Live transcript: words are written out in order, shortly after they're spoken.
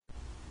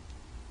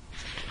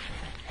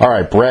All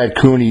right,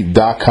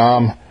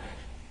 BradCooney.com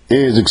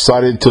is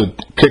excited to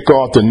kick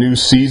off the new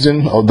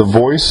season of The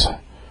Voice.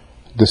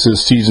 This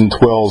is season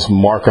 12's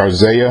Mark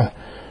Arzea.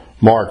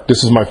 Mark,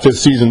 this is my 5th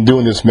season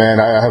doing this, man.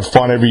 I have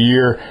fun every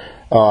year.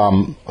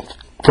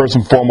 First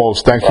and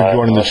foremost, thanks for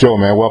joining the show,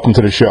 man. Welcome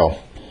to the show.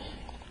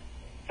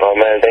 Oh,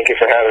 man, thank you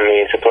for having me.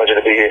 It's a pleasure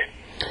to be here.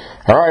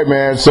 All right,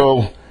 man.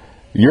 So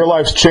your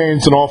life's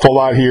changed an awful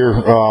lot here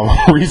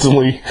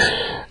recently.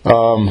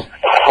 Oh, man,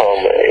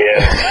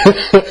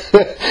 yeah.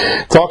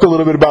 Talk a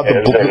little bit about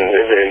it's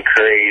been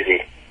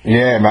crazy.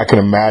 Yeah, I can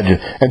imagine.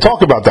 And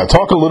talk about that.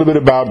 Talk a little bit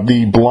about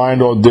the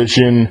blind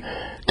audition.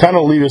 Kind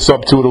of lead us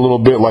up to it a little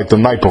bit, like the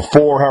night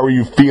before. How were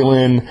you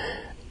feeling?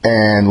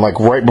 And like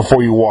right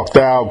before you walked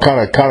out,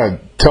 kind of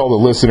tell the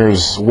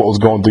listeners what was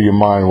going through your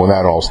mind when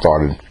that all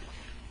started.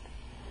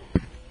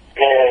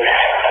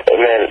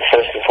 Man,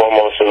 first and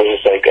foremost, it was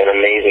just like an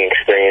amazing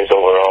experience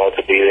overall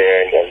to be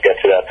there and get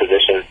to that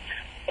position.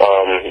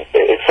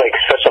 It's like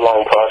such a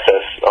long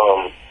process.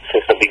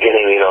 Since the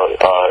beginning,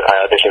 I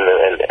auditioned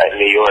in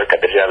New York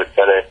at the Javits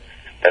Center,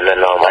 and then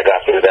I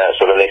got through that.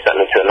 So then they sent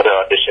me to another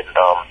audition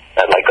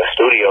at like a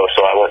studio,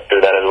 so I went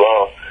through that as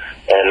well.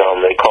 And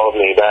they called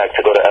me back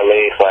to go to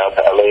LA, fly out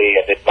to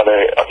LA, and did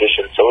another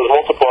audition. So it was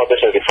multiple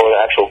auditions before the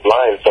actual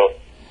blind. So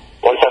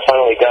once I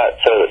finally got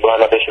to the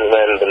blind audition,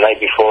 then the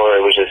night before,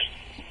 it was just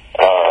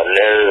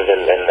nerves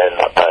and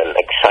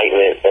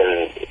excitement,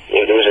 and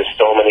there was just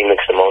so many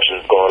mixed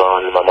emotions going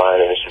on in my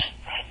mind. And it's just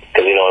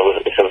because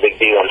it's a big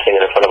deal. I'm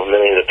singing in front of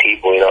millions of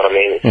people. You know what I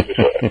mean? It's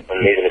just an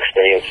amazing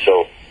experience.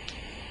 So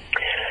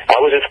I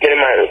was just getting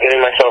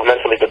myself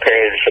mentally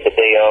prepared for the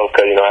day of,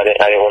 because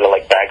I didn't want to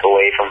like back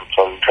away from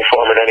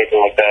performing or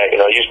anything like that.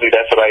 Usually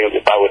that's what I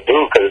would do,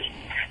 because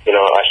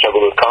I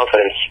struggle with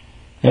confidence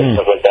and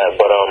stuff like that.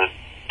 But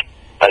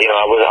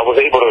I was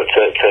able to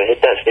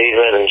hit that stage,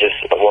 man, and just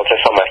once I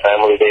saw my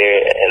family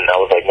there, and I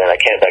was like, man, I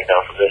can't back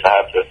down from this. I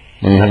have to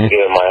give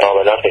it my all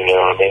or nothing. You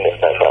know what I mean?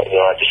 And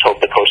I just hope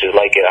the coaches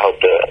like it. I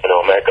hope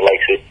America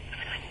likes it.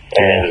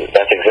 And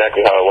that's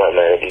exactly how it went,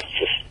 man.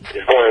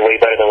 It's going way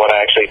better than what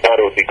I actually thought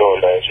it would be going,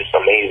 man. It's just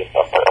amazing.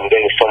 I'm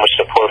getting so much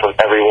support from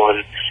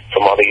everyone,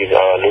 from all these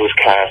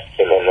newscasts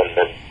and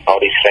all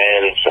these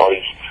fans,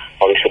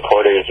 all these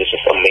supporters. It's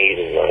just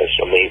amazing, man. It's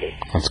amazing.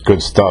 That's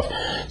good stuff.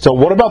 So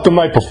what about the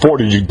night before?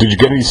 Did you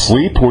get any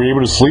sleep? Were you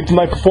able to sleep the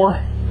night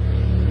before?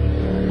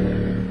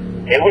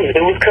 It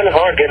was kind of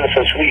hard getting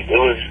some sleep.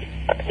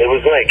 It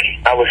was like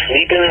I was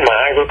sleeping, my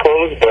eyes were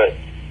closed, but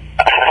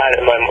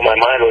my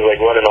mind was like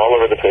running all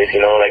over the place,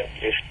 like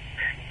just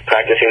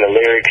practicing the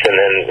lyrics and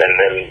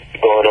then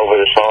going over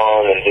the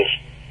song, and just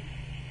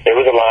there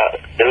was a lot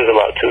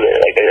to it.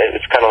 Like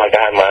it's kind of like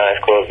I had my eyes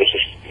closed, but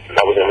just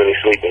I wasn't really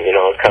sleeping.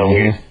 It's kind of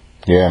weird.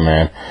 Yeah,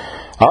 man.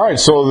 All right,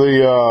 so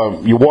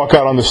you walk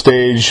out on the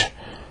stage.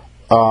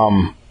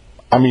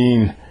 I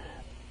mean,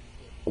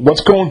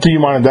 what's going through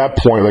your mind at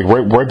that point? Like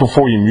right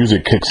before your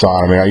music kicks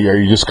on. I mean, are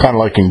you just kind of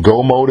like in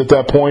go mode at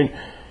that point?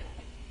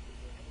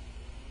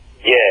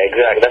 Yeah,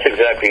 exactly. That's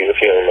exactly the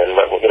feeling, man.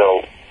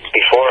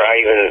 Before I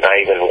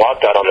even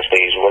walked out on the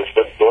stage, once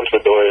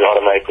the doors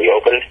automatically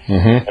opened,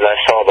 and I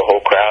saw the whole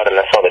crowd, and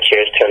I saw the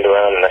chairs turned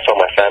around, and I saw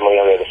my family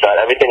on the other side.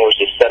 Everything was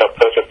just set up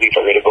perfectly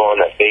for me to go on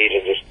that stage,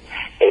 and just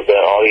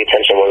all the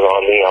attention was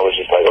on me. I was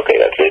just like, okay,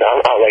 that's it.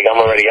 I'm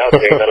already out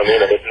there. You know what I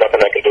mean? There's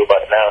nothing I can do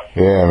about it now.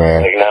 Yeah, man.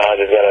 Like now, I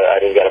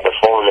just gotta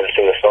perform and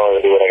sing the song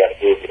and do what I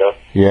gotta do.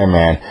 Yeah,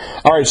 man.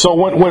 All right. So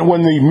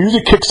when the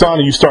music kicks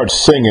on and you start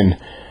singing.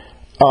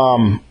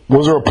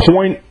 Was there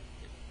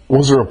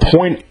a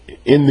point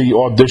in the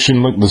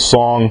audition, like the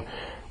song,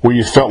 where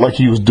you felt like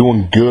you was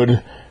doing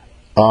good?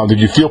 Did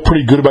you feel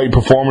pretty good about your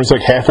performance,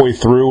 like halfway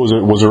through?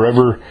 Was there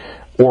ever,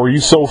 or are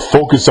you so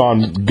focused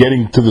on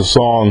getting to the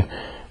song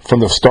from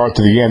the start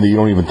to the end that you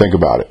don't even think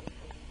about it?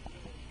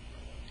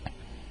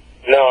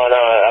 No,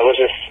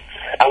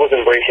 I was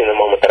embracing the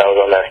moment that I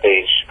was on that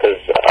stage, because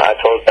I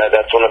told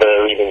that's one of the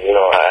reasons.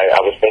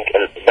 I was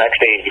thinking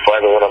backstage before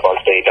I even went up on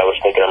stage. I was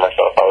thinking to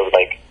myself, I was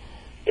like,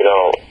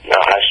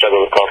 I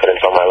struggle with confidence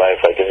all my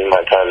life. Like, this is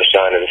my time to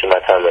shine, and this is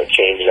my time to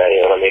change that,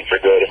 for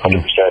good, 100%.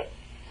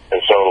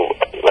 And so,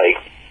 like,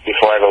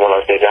 before I even went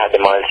on stage, I had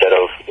the mindset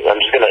of,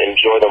 I'm just going to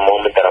enjoy the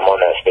moment that I'm on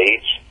that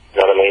stage,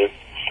 you know what I mean?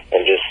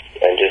 And just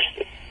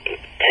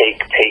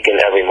take in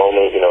every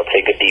moment,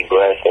 take a deep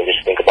breath and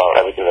just think about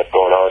everything that's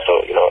going on.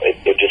 So,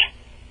 it just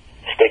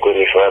stick with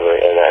me forever.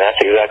 And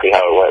that's exactly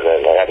how it went,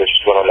 man. I just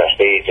went on that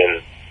stage, and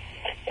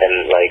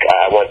like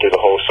I went through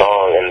the whole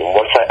song, and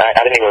once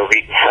I didn't even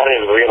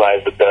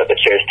realize that the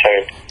chairs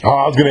turned. Oh,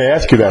 I was going to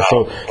ask you that.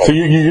 So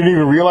you didn't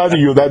even realize that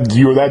you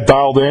were that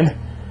dialed in?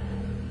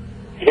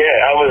 Yeah,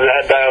 I was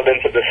that dialed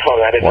into the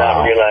song. I did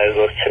not realize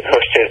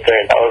those chairs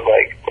turned. I was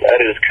like, that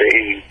is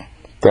crazy.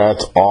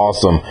 That's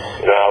awesome.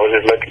 I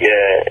was just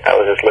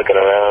looking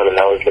around, and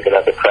I was looking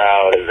at the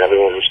crowd, and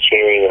everyone was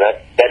cheering, and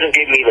that just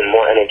gave me even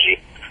more energy.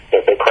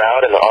 The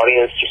crowd and the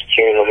audience just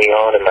cheering me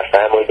on, and my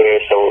family there,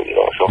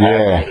 so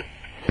happy.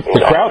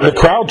 The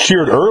crowd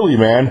cheered early,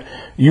 man.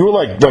 You were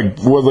like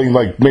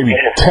maybe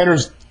 10 or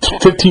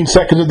 15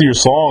 seconds into your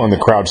song, and the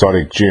crowd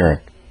started cheering.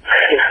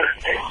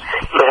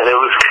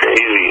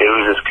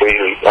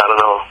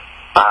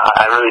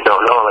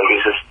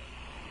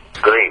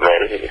 great,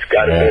 man. It's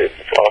got to be.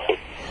 It's awesome.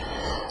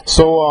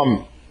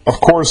 So, of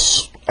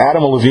course,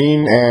 Adam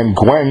Levine and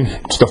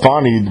Gwen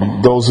Stefani,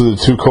 those are the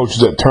two coaches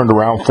that turned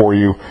around for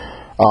you.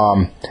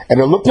 And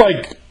it looked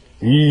like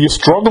you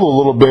struggled a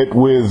little bit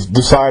with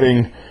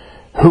deciding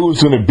who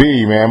it's going to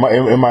be, man.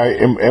 Am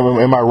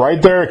I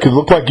right there? It could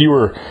look like you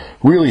were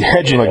really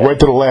hedging, like right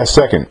to the last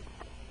second.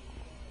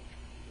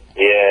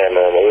 Yeah,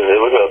 man. It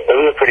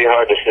was a pretty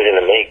hard decision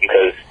to make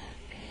because,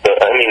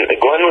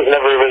 Glenn was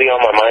never really on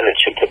my mind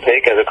to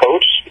pick as a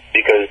coach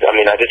because,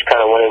 I just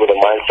kind of went in with a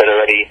mindset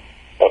already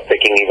of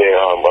picking either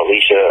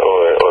Alicia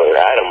or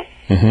Adam.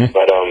 Mm-hmm.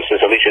 But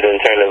since Alicia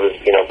didn't turn, it was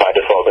by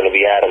default going to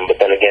be Adam.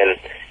 But then again,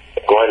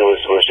 Glenn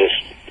was just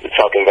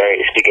speaking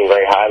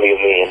very highly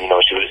of me, and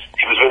she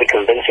was really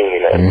convincing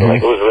me that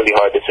it was a really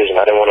hard decision.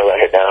 I didn't want to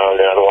let her down,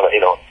 and I don't want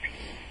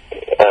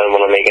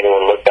to make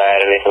anyone look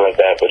bad or anything like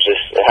that. But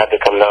just it had to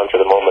come down to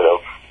the moment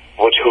of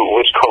which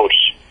coach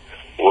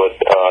would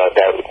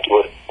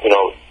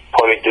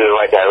point me through the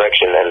right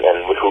direction,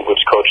 and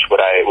which coach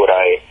would I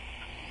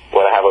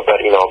have a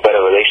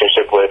better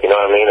relationship with. You know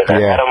what I mean? And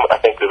Adam, I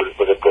think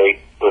was a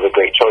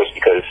great choice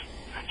because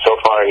so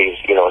far he's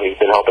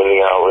been helping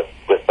me out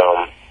with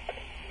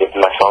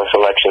my song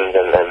selections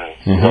and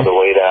the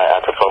way that I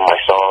perform my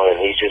song, and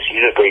he's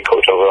a great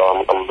coach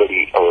overall. I'm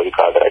really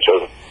proud that I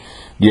chose him.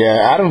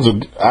 Yeah,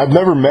 I've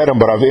never met him,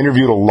 but I've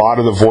interviewed a lot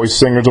of the voice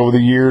singers over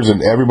the years,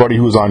 and everybody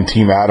who was on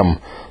Team Adam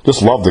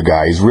just loved the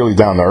guy. He's really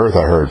down to earth,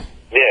 I heard.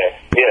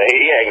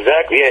 Yeah,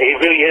 exactly. Yeah, he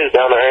really is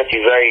down to earth.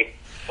 He's very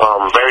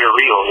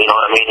real. You know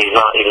what I mean? He's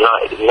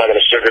not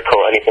going to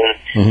sugarcoat anything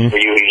for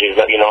you. He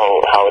just let you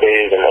know how it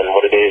is and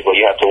what it is, what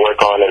you have to work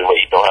on and what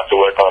you don't have to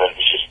work on. And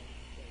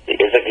he's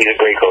a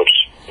great coach.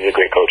 He's a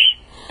great coach.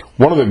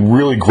 One of the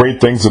really great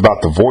things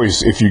about The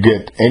Voice, if you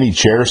get any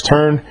chairs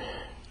turned,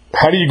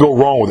 how do you go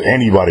wrong with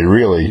anybody,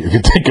 really? If you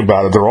think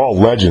about it, they're all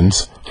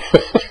legends.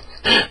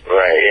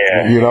 Right,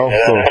 yeah.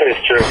 That is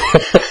true.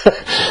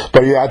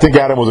 But, yeah, I think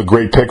Adam was a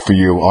great pick for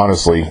you,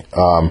 honestly.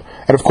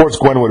 And, of course,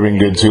 Gwen would have been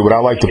good, too, but I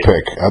like the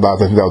pick. I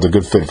think that was a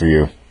good fit for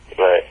you.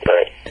 Right.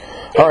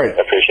 All right.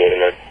 I appreciate it,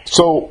 man.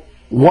 So,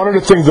 one of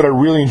the things that I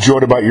really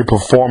enjoyed about your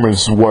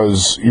performance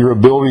was your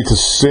ability to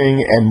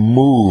sing and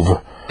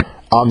move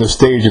on the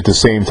stage at the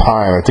same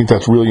time. I think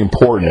that's really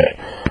important.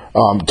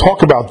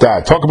 Talk about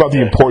that. Talk about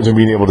the importance of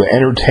being able to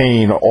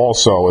entertain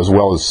also as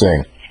well as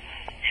sing.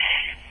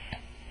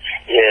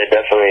 Yeah,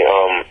 definitely.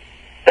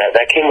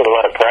 That came with a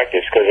lot of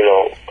practice because,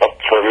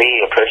 for me,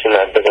 a person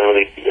that doesn't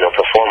really,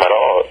 perform at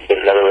all,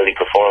 never really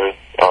performed,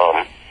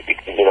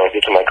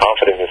 due to my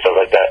confidence and stuff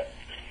like that,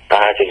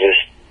 I had to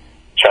just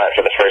try it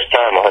for the first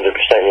time 100%,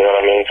 you know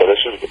what I mean? So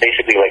this was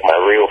basically like my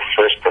real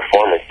first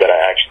performance that I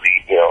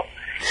actually,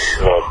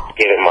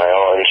 gave it my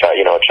all and tried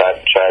to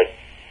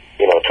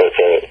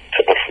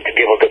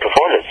give a good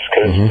performance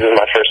because this is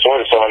my first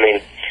one. So,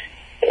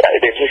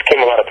 there just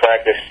came a lot of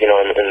practice, in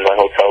my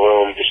hotel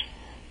room, just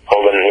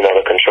holding,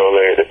 the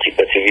controller, the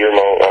TV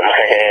remote on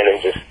my hand and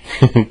just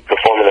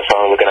performing the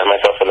song, looking at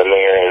myself in the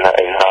mirror and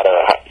how to,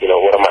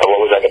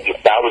 what was I going to do?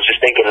 I was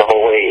just thinking the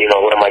whole way,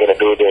 what am I going to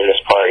do during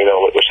this part,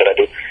 what should I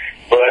do?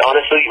 But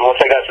honestly,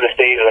 once I got to the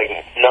stage,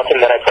 nothing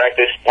that I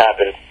practiced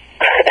happened.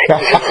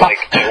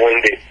 I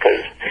winged it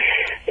because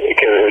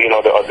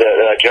the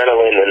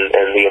adrenaline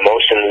and the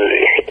emotions,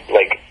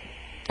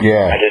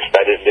 yeah. I just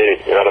did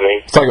it, you know what I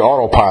mean? It's like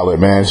autopilot,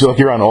 man. It's like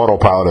you're on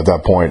autopilot at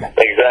that point.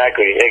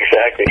 Exactly.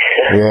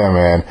 Yeah,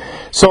 man.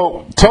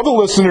 So tell the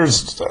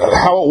listeners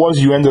how it was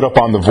you ended up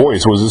on The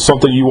Voice. Was it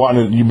something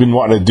you've been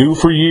wanting to do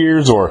for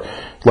years, or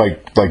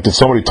like did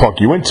somebody talk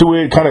you into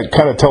it? Kind of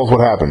tell us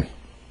what happened.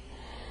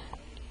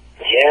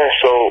 Yeah,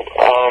 so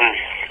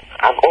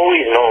I've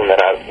always known that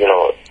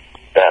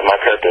that my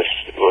purpose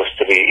was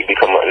to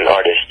become an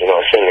artist, a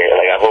singer.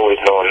 I've always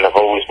known, I've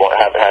always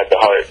had the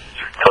heart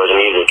towards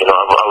music.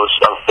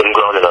 I've been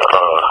growing in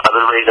I've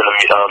been raised in a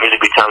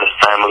musically talented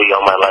family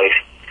all my life,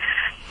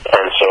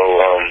 and so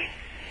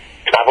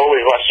I've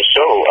always watched the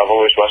show. I've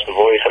always watched The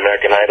Voice,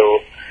 American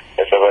Idol,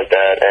 and stuff like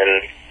that,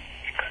 and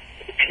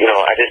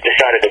I just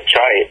decided to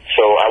try it.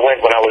 So I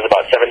went when I was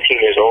about 17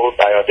 years old.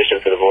 I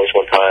auditioned for The Voice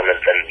one time, and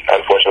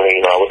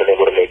unfortunately, I wasn't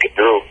able to make it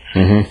through.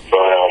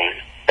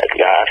 But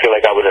I feel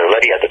like I wasn't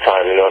ready at the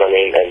time. You know what I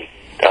mean? And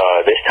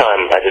this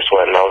time, I just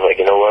went and I was like,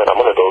 you know what? I'm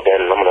gonna go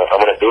again. And I'm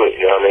gonna do it.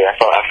 You know what I mean? I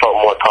felt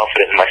more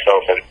confident in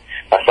myself, and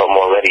I felt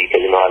more ready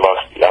because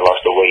I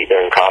lost the weight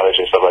during college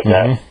and stuff like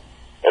that.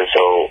 And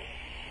so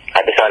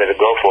I decided to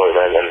go for it,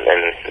 man.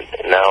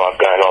 And now I've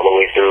gotten all the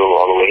way through,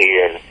 all the way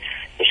here, and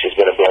it's just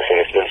been a blessing.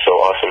 It's been so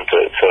awesome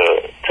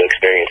to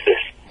experience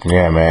this.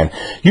 Yeah, man.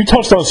 You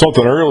touched on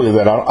something earlier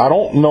that I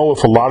don't know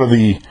if a lot of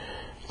the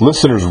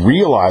listeners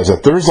realize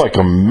that there's like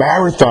a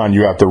marathon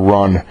you have to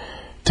run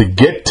to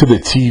get to the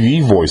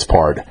TV voice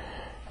part.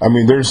 I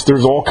mean, there's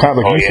all kinds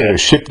of,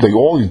 said,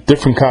 all these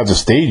different kinds of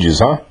stages,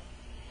 huh?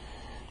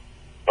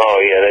 Oh,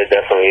 yeah, there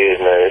definitely is,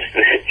 man.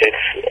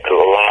 It's a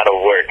lot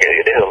of work.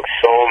 There's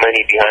so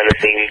many behind the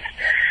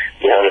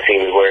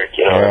scenes work,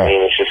 you know what I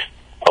mean? It's just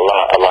a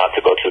lot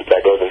that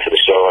goes into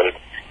the show, and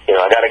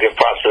I got to give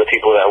props to the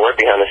people that work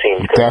behind the scenes.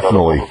 team.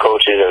 Definitely. You know, the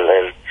coaches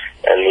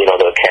and you know,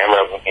 the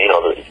camera, you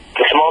know,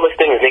 the smallest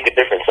things make a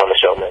difference on the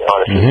show, man,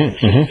 honestly.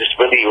 It's just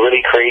really,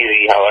 really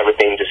crazy how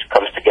everything just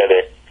comes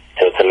together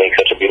to make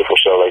such a beautiful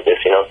show like this,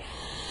 you know?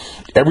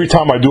 Every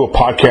time I do a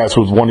podcast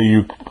with one of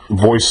you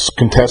voice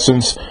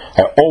contestants,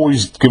 I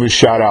always give a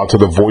shout out to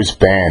the voice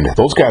band.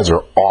 Those guys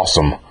are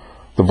awesome.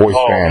 The voice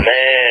band.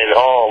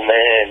 Oh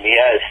man,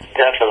 yes,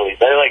 definitely.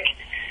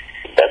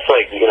 That's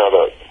like, you know,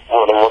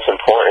 one of the most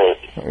important.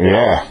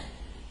 Yeah.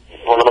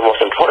 One of the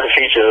most important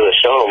features of the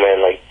show,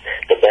 man. Like,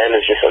 the band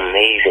is just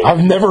amazing.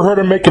 I've never heard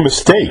him make a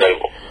mistake.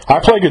 I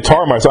play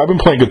guitar myself. I've been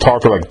playing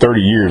guitar for like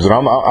 30 years, and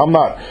I'm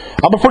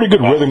a pretty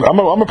good rhythm. I'm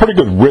a pretty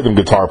good rhythm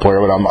guitar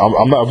player, but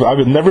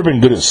I've never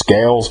been good at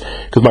scales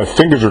because my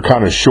fingers are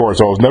kind of short,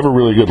 so I was never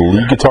really a good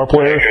lead guitar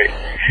player.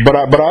 But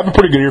I have a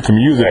pretty good ear for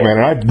music, man,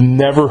 and I've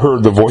never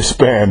heard the voice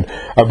band.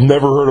 I've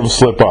never heard them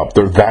slip up.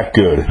 They're that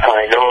good.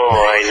 I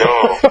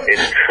know.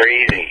 It's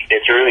crazy.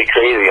 It's really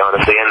crazy,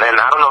 honestly. And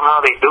I don't know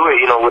how they do it.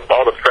 You know, with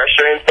all the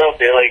pressure and stuff,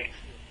 they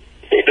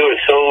do it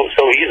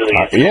so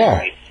easily.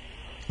 Yeah.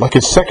 Like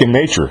it's second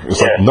nature.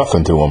 It's like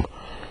nothing to them.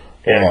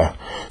 Yeah.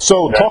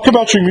 So talk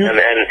about your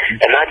music.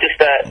 And not just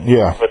that.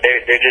 Yeah. But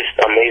they're just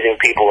amazing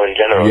people in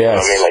general. Yes. You know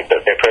what I mean?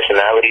 Like their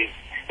personalities,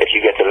 if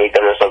you get to meet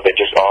them and stuff, they're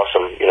just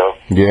awesome, you know?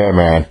 Yeah,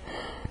 man.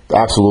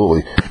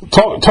 Absolutely.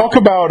 Talk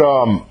about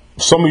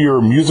some of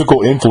your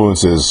musical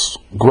influences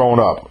growing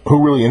up.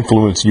 Who really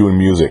influenced you in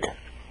music?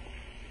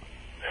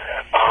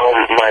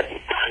 My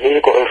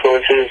musical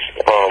influences,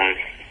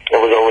 it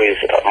was always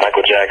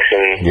Michael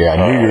Jackson. Yeah,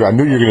 I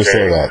knew you were going to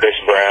say that. Chris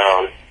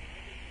Brown.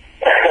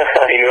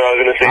 You knew I was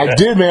going to say that? I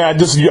did, man.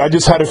 I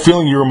just had a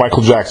feeling you were a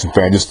Michael Jackson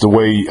fan. Just the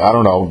way, I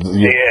don't know.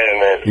 Yeah,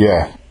 man.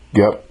 Yeah.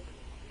 Yep.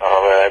 Oh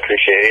man, I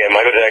appreciate it. Yeah,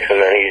 Michael Jackson,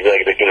 man, he's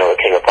like the king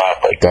of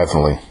pop. Like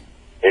definitely.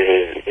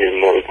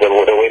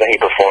 The way that he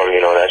performed,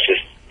 you know, that's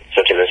just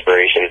such an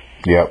inspiration.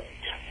 Yep.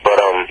 But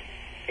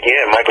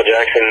yeah, Michael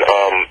Jackson,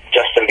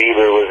 Justin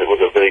Bieber was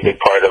a really big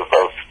part of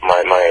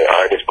my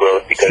artist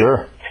growth because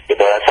you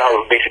know, that's how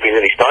it basically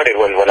really started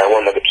when I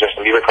won the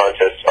Justin Bieber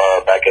contest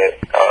back at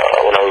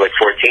when I was like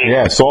 14.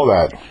 Yeah, I saw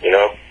that. You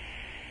know.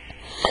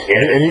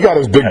 Yeah. And he got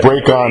his big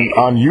break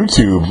on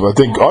YouTube. I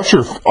think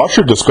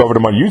Usher discovered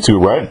him on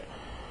YouTube, right?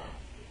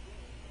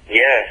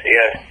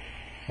 Yeah.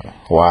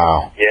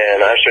 Wow. Yeah,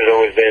 and Usher's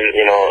always been,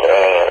 you know,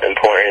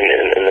 important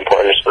and an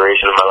important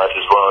inspiration in my life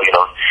as well. You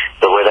know,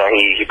 the way that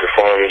he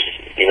performs,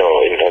 you know,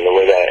 and the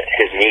way that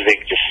his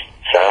music just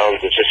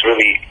sounds, it's just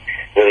really,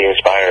 really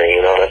inspiring.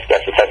 You know,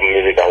 that's the type of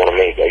music I want to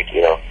make. Like,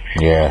 you know,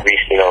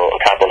 reach, you know,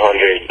 top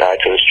 100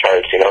 iTunes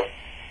charts. You know.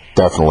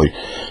 Definitely.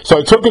 So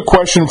I took a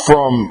question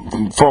from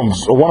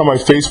one of my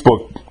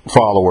Facebook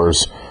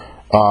followers.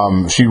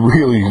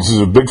 This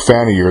is a big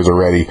fan of yours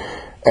already.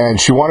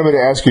 And she wanted me to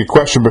ask you a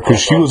question because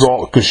she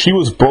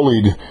was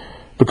bullied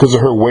because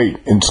of her weight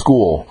in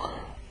school,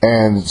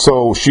 and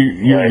so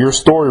your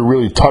story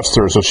really touched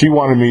her. So she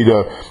wanted me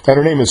to, and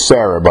her name is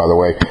Sarah, by the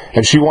way,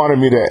 and she wanted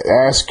me to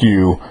ask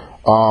you,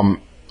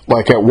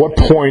 like, at what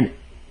point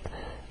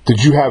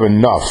did you have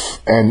enough,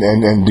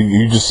 and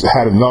you just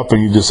had enough,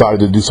 and you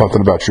decided to do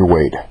something about your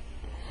weight?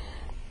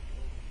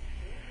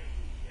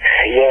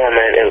 Yeah,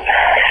 man,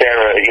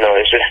 Sarah, you know,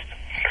 it's just.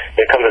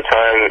 There comes a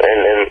time,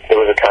 and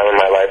there was a time in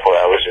my life where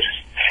I was just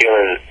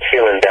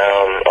feeling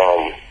down.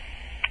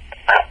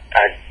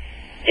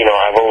 You know,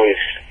 I've always,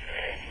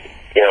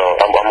 you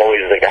know, I'm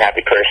always like a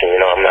happy person. You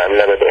know, I'm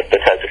never the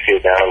type to feel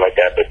down like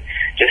that. But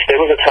just there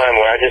was a time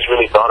where I just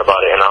really thought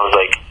about it, and I was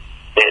like,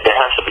 there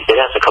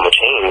has to come a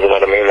change. You know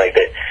what I mean? Like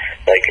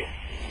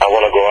I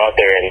want to go out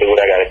there and do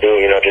what I got to do.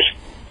 You know, just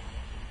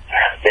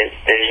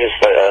there's just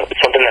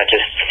something that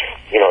just,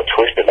 you know,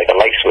 twisted like a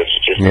light switch.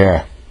 Just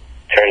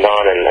turned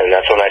on, and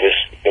that's when I just,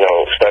 you know,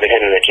 started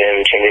hitting the gym,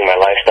 changing my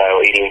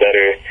lifestyle, eating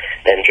better,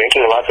 and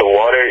drinking lots of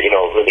water, you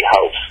know, really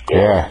helps.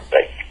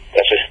 Like,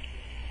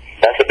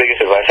 that's the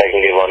biggest advice I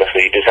can give,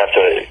 honestly. You just have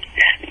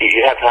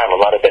to have a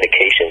lot of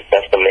dedication.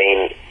 That's the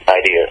main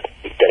idea.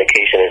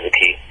 Dedication is the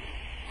key.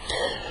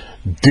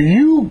 Do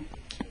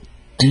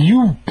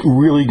you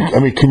really, I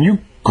mean, can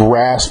you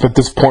grasp at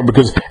this point,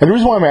 because, and the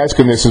reason why I'm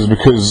asking this is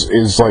because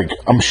like,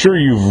 I'm sure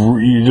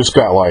you just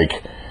got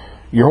like,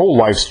 your whole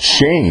life's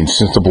changed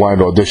since the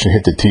blind audition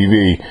hit the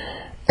TV,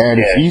 and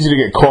it's easy to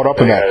get caught up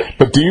in that.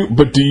 But do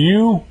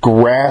you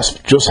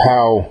grasp just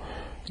how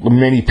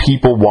many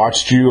people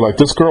watched you? Like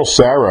this girl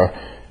Sarah,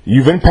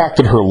 you've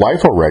impacted her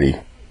life already.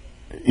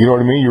 You know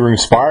what I mean? You're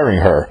inspiring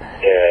her.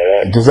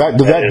 Yeah. Does that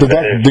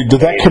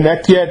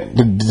connect yet?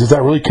 Does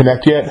that really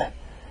connect yet?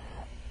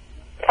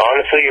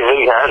 Honestly, it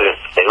really hasn't.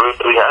 It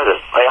really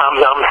hasn't. Like,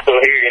 I'm still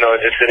here, you know,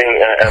 just sitting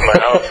at my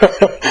house,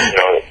 you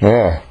know,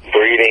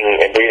 breathing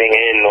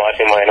in,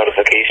 watching my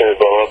notifications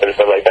blow up and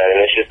stuff like that, and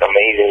it's just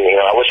amazing. You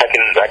know, I wish I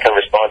can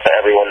respond to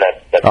everyone that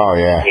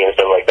me and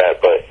stuff like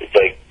that, but it's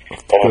like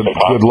almost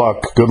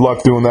impossible. Good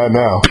luck doing that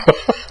now.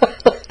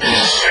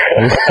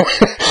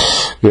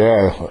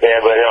 Yeah, but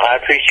you know, I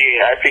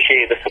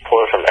appreciate the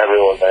support from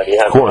everyone, man. You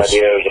have no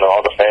idea, you know,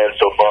 all the fans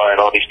so far and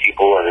all these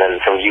people, and then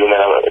from you,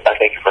 man. I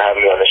thank you for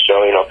having me on the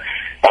show. You know,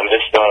 I'm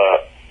just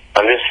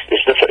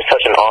it's just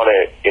such an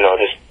honor, you know,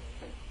 just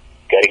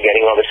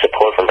getting all the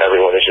support from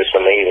everyone. It's just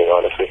amazing,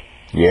 honestly.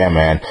 Yeah,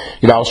 man.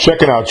 You know, I was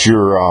checking out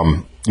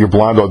your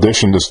blind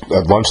audition just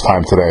at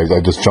lunchtime today.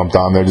 I just jumped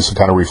on there just to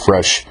kind of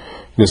refresh,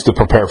 just to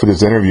prepare for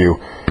this interview.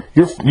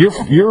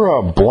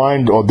 Your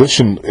blind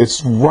audition,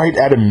 it's right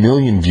at 1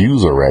 million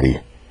views already.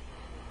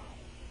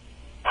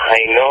 I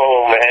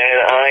know, man.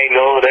 I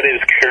know. That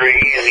is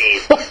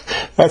crazy.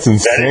 That's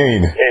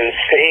insane. That is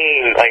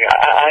insane. Like,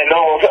 I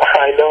know.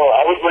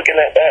 I was looking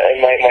at that,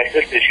 and my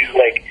sister, she's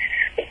like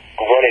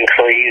running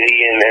crazy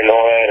and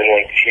all that, and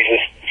like she's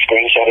just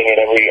screenshotting it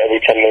every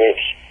 10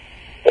 minutes.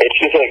 It's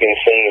just like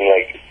insane.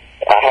 Like,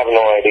 I have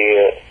no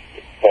idea.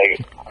 Like,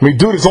 I mean,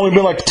 dude, it's only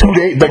been like 2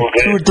 days, like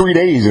 2 or 3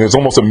 days, and it's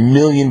almost 1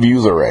 million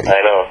views already.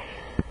 I know.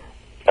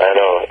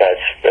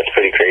 That's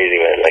pretty crazy,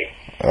 man. Like,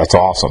 that's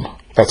awesome.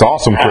 That's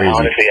awesome, crazy.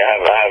 Honestly, I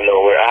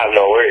have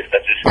no words.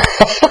 That's just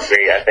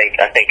great. I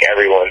think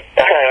everyone.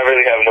 I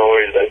really have no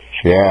words.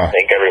 Yeah. I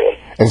think everyone.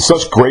 And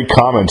such great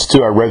comments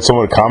too. I read some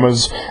of the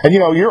comments, and you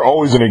know, you're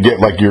always going to get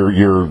like your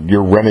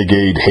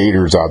renegade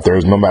haters out there,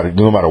 no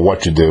matter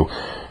what you do.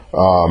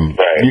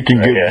 Right.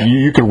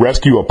 You can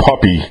rescue a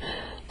puppy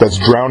that's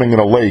drowning in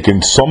a lake,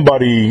 and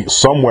somebody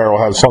somewhere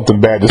will have something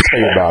bad to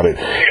say about it.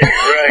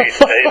 Right.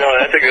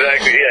 That's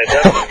exactly,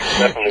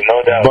 definitely,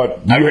 no doubt. But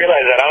I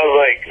realized that. I was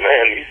like,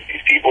 man,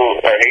 these people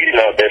are hating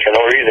out there for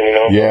no reason, you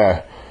know?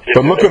 Yeah.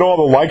 But look at all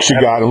the likes you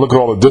got, and look at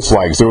all the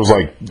dislikes. There was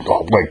like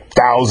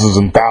thousands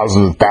and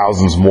thousands and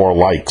thousands more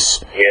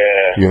likes.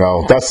 Yeah. You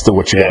know, that's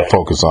what you got to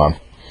focus on.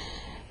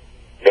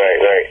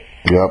 Right.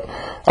 Yep.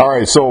 All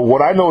right, so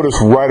what I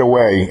noticed right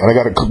away, and I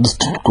got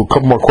just a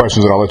couple more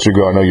questions and I'll let you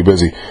go. I know you're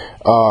busy.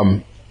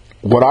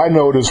 What I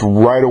noticed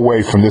right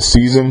away from this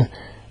season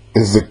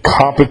is the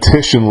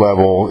competition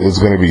level is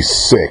going to be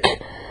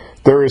sick.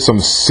 There is some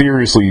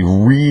seriously,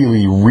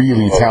 really,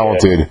 really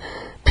talented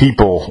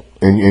people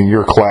in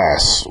your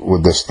class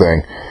with this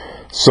thing.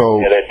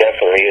 So yeah, there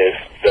definitely is.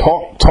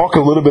 Talk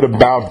a little bit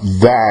about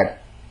that,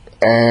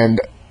 and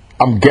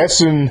I'm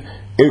guessing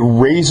it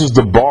raises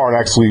the bar and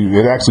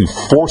it actually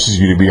forces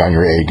you to be on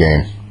your A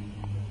game.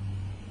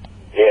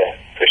 Yeah,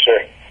 for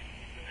sure.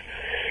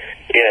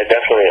 Yeah,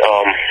 definitely.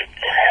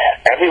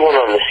 Everyone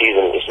on the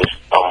season is just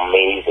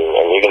amazing,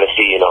 and you're gonna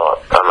see, on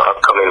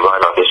upcoming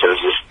blind auditions,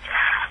 just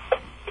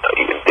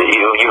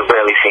you've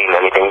barely seen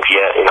anything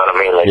yet. You know what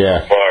I mean? Like,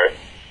 yeah. So far,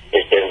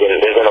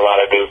 there's been a lot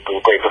of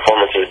great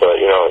performances, but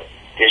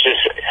it's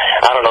just,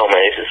 I don't know,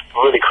 man. It's just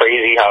really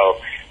crazy how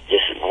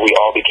just we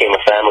all became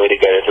a family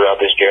together throughout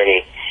this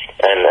journey.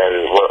 And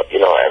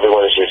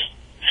everyone is just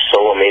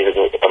so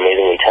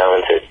amazingly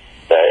talented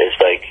that it's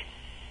like,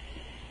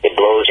 it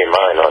blows your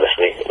mind,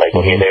 honestly. Like,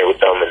 when you're there with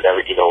them and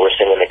we're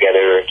singing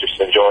together, just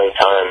enjoying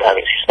time,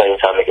 spending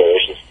time together.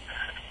 It's just,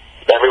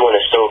 everyone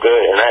is so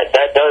good, and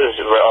that does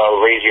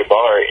raise your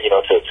bar,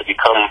 to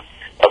become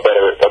a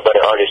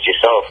better artist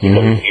yourself,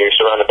 because you're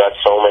surrounded by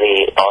so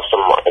many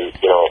awesome and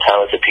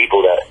talented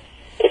people that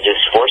it just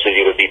forces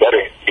you to be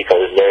better,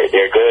 because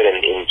they're good,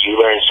 and you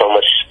learn so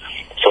much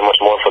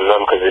more from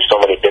them, because there's so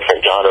many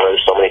different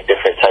genres, so many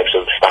different types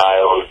of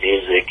styles,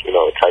 music,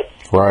 types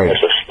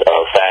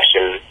of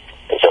fashion,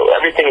 and so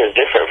everything is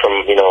different from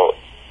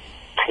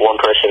one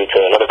person to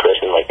another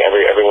person. Like,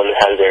 everyone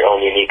has their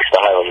own unique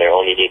style and their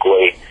own unique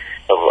way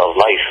of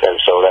life, and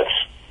so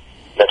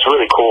that's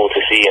really cool to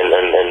see,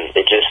 and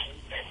it just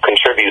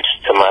contributes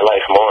to my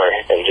life more,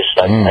 and just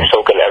I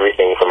soak in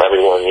everything from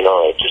everyone.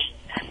 It just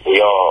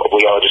we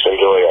all just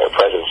enjoy our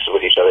presence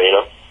with each other.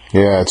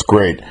 Yeah, it's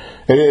great.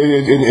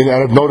 And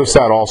I've noticed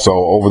that also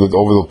over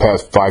the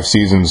past 5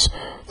 seasons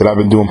that I've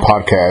been doing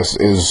podcasts,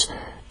 is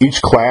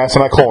each class,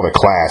 and I call it a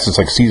class, it's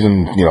like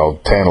season 10,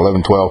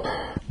 11, 12,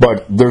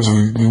 but there's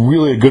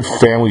really a good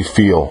family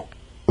feel,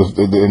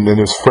 and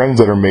there's friends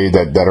that are made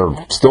that are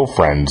still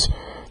friends.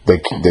 They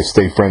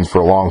stay friends for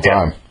a long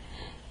time.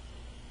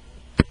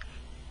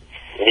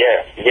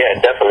 Yeah,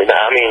 definitely.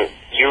 I mean,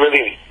 you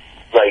really,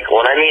 like,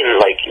 when I mean,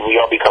 like, we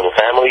all become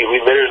family,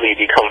 we literally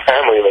become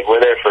family. Like,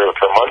 we're there for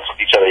months with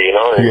each other,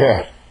 And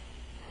yeah.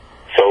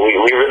 So we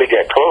really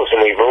get close,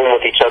 and we room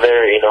with each other.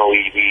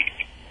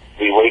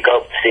 We wake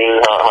up seeing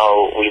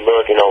how we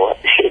look.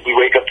 We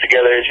wake up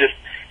together. It's just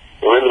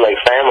really like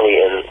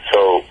family, and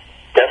so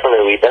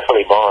we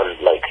definitely bond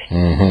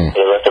for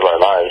the rest of our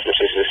lives. This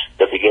is just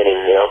the beginning,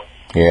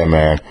 Yeah,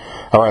 man.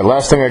 All right,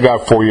 last thing I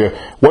got for you.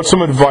 What's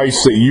some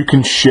advice that you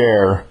can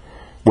share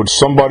with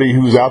somebody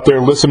who's out there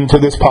listening to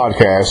this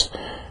podcast,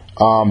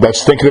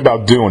 that's thinking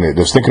about doing it,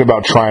 that's thinking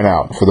about trying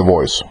out for The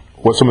Voice?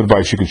 What's some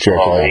advice you could share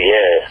to them?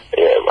 Yeah.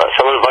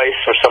 Some advice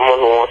for someone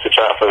who wants to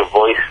try out for The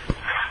Voice: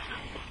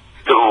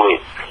 do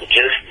it.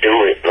 Just do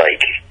it.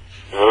 Like,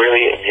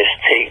 really, just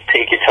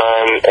take your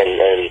time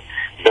and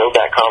build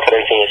that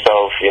confidence in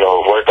yourself.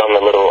 Work on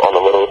the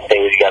little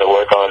things you got to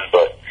work on.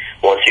 But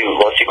once you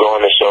go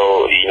on the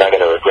show, you're not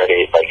gonna regret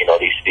it. Like,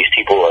 these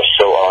people are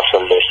so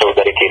awesome. They're so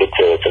dedicated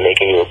to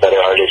making you a better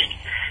artist,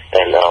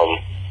 and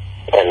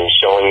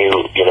showing you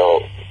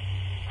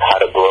how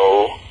to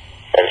grow.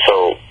 And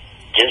so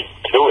just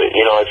do it.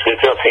 you know, it's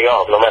gonna pay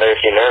off. No matter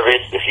if you're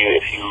nervous, if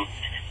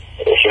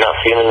you're not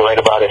feeling right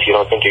about it, if you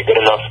don't think you're good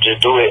enough, just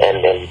do it.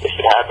 And if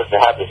it happens,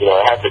 it happens. You know,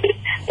 it happens.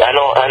 I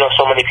know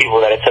so many people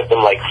that it took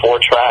them like 4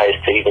 tries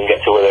to even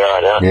get to where they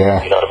are now.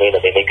 Yeah. You know what I mean?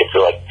 That they make it to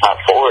like top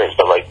 4 and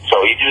stuff like.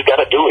 So you just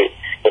gotta do it,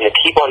 and then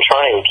keep on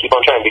trying,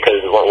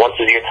 because once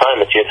it's your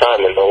time,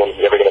 and no one's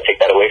ever gonna take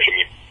that away from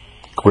you.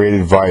 Great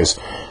advice.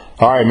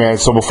 All right, man.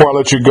 So before I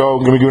let you go,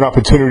 I'm going to give you an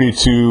opportunity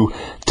to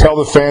tell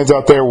the fans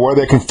out there where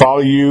they can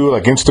follow you,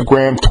 like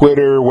Instagram,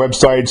 Twitter,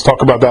 websites.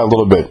 Talk about that a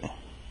little bit.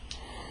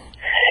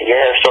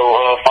 Yeah, so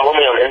follow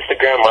me on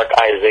Instagram, Mark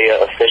Isaiah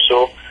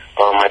Official.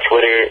 My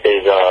Twitter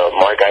is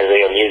Mark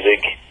Isaiah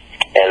Music,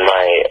 and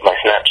my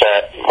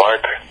Snapchat,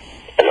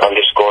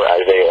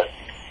 Mark_Isaiah.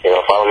 You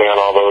know, follow me on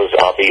all those.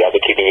 I'll be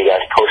keeping you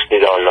guys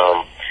posted on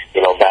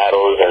you know,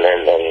 battles, and then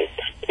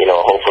you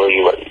know,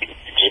 hopefully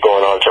just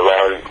going on to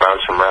rounds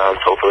from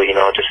rounds. Hopefully, you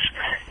know, just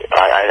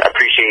I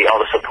appreciate all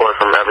the support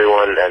from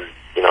everyone, and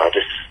you know,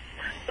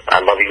 I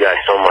love you guys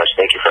so much.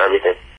 Thank you for everything.